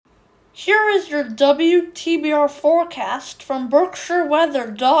Here is your WTBR forecast from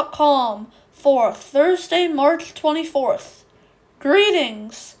BerkshireWeather.com for Thursday, March 24th.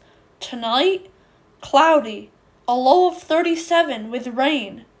 Greetings! Tonight, cloudy, a low of 37 with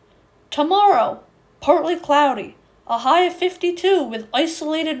rain. Tomorrow, partly cloudy, a high of 52 with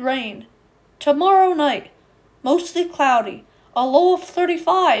isolated rain. Tomorrow night, mostly cloudy, a low of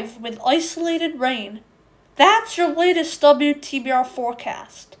 35 with isolated rain. That's your latest WTBR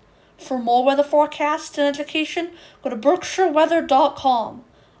forecast. For more weather forecasts and education, go to BerkshireWeather.com.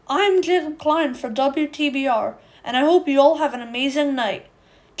 I'm Jacob Klein for WTBR, and I hope you all have an amazing night.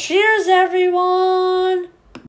 Cheers, everyone!